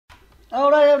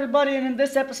Alright everybody, and in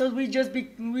this episode we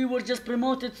were just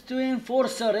promoted to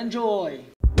Enforcer. Enjoy!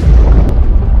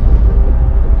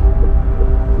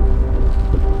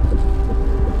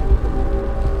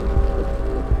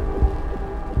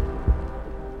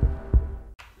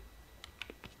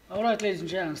 Alright ladies and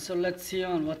gentlemen, so let's see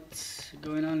on what's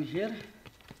going on here.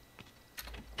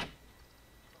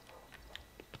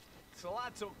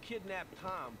 Sollozzo kidnapped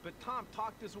Tom, but Tom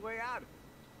talked his way out of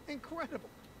it. Incredible.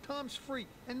 Tom's free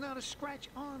and not a scratch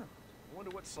on him. I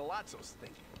wonder what Sollozzo's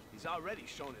thinking. He's already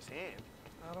shown his hand.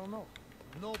 I don't know.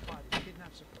 Nobody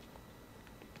kidnaps him.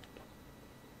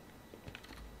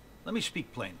 Let me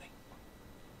speak plainly.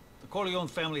 The Corleone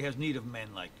family has need of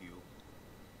men like you.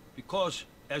 Because,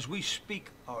 as we speak,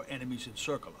 our enemies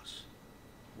encircle us,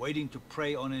 waiting to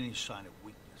prey on any sign of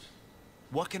weakness.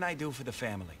 What can I do for the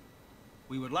family?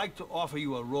 We would like to offer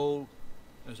you a role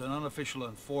as an unofficial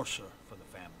enforcer for the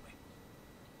family.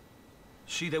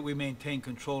 See that we maintain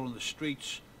control in the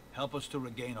streets, help us to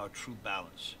regain our true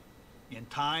balance. In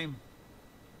time,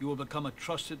 you will become a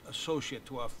trusted associate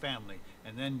to our family,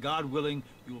 and then, God willing,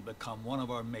 you will become one of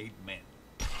our made men.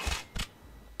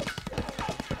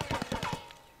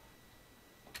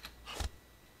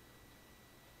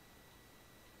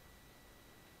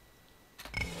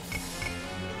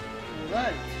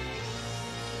 Alright.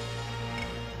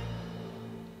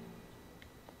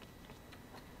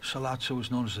 Sollozzo is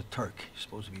known as a Turk. He's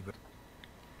supposed to be very...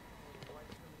 My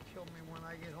wife's gonna kill me when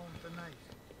I get home tonight.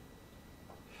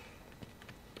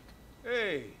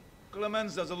 Hey,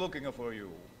 Clemenza's looking for you.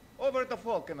 Over at the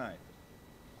Falconite.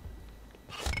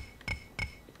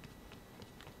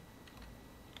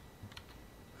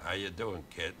 How you doing,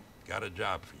 kid? Got a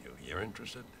job for you. You're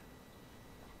interested?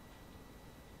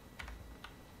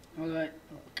 Alright,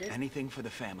 okay. Anything for the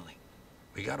family.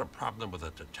 We got a problem with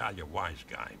a Tattaglia wise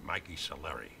guy, Mikey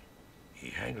Saleri. He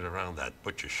hangs around that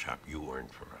butcher shop you earned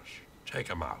for us. Take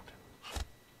him out.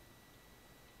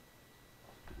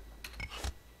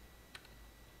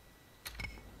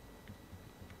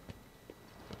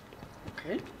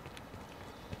 Okay.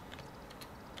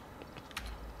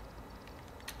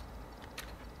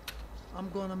 I'm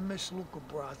gonna miss Luca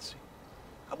Brasi.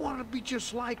 I wanted to be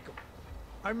just like him.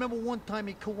 I remember one time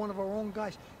he killed one of our own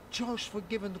guys just for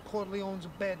giving the Corleones a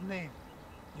bad name.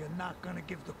 You're not gonna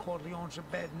give the Corleones a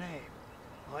bad name,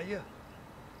 are you?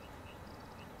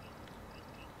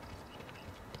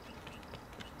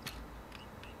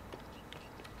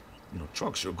 You know,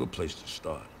 trucks are a good place to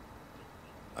start.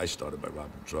 I started by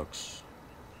robbing trucks.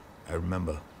 I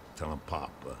remember telling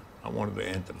Pop I wanted to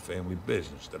enter the family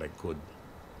business, that I could,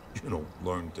 you know,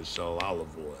 learn to sell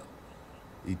olive oil.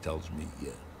 He tells me,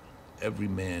 every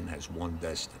man has one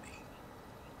destiny.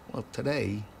 Well,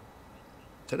 today,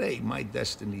 my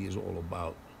destiny is all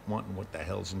about wanting what the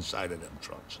hell's inside of them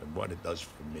trucks and what it does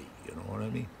for me, you know what I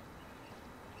mean?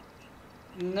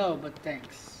 No, but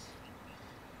thanks.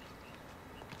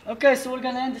 Okay, so we're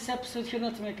gonna end this episode here,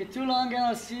 not to make it too long, and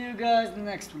I'll see you guys in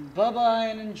the next one. Bye bye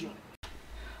and enjoy.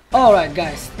 Alright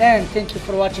guys, and thank you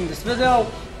for watching this video.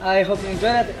 I hope you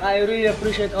enjoyed it. I really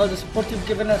appreciate all the support you've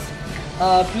given us.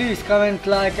 Please comment,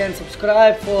 like and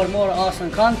subscribe for more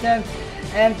awesome content.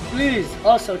 And please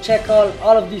also check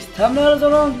all of these thumbnails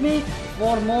around me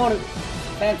for more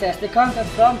fantastic content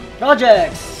from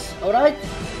projects. Alright?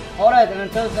 Alright, and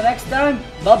until the next time,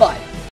 bye bye.